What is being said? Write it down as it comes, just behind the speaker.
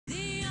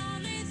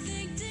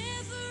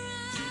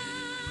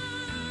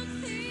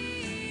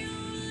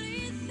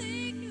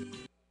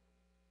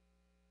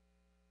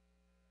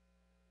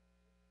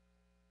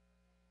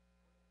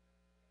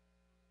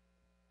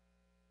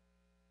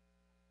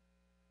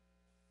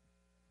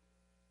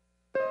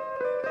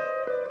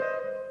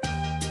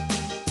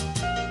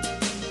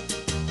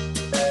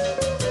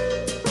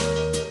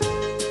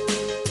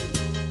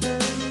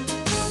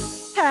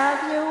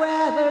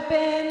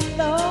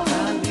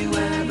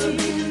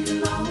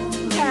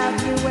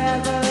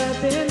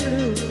ever been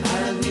blue?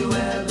 Have you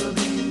ever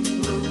been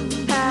blue?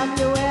 Have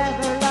you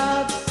ever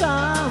loved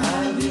someone?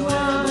 Have you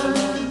ever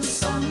loved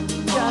someone?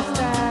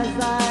 Just as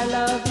I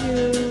love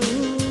you.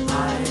 I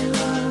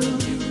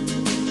love you.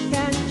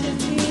 Can't you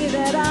see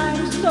that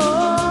I'm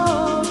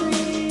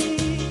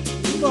sorry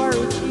for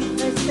each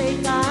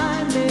mistake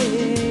I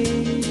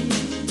made?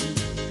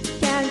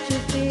 Can't you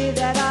see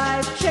that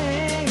I've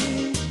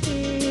changed,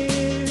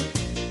 dear?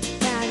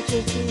 Can't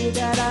you see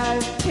that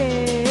I've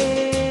changed?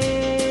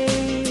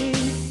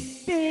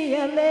 Be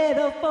a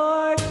little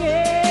forgiving.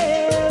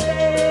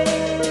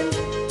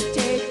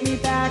 Take me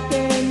back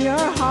in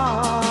your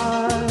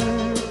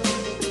heart.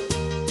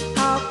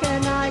 How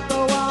can I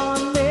go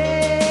on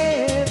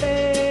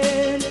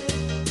living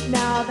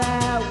now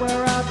that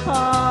we're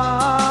apart?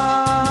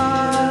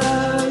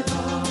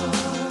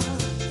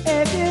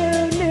 If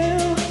you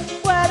knew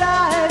what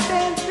I've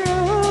been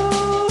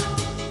through,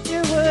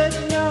 you would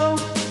know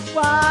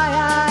why I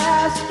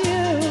ask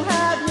you.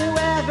 Have you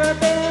ever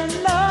been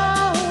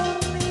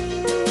lonely?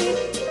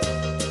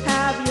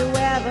 Have you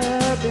ever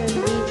been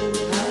blue?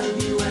 Have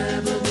you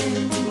ever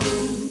been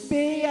blue?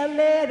 Be a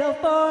little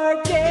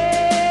forgiving.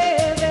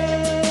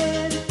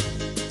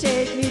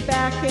 Take me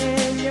back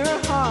in your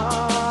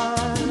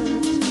heart.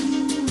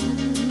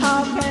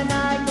 How can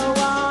I go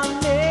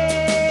on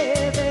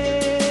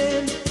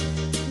living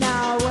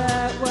now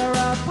that we're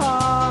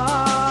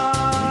apart?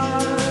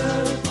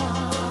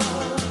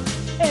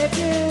 If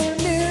you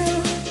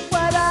knew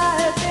what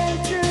I've been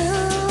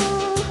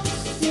through,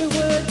 you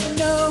would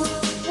know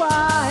why I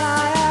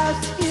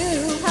ask you.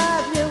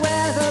 Have you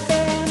ever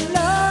been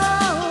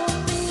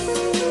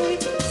lonely?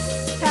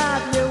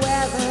 Have you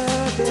ever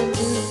been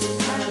blue?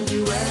 Have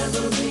you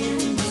ever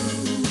been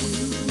blue?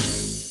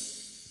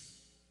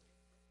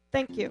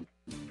 Thank you.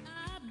 I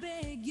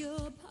beg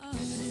your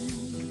pardon.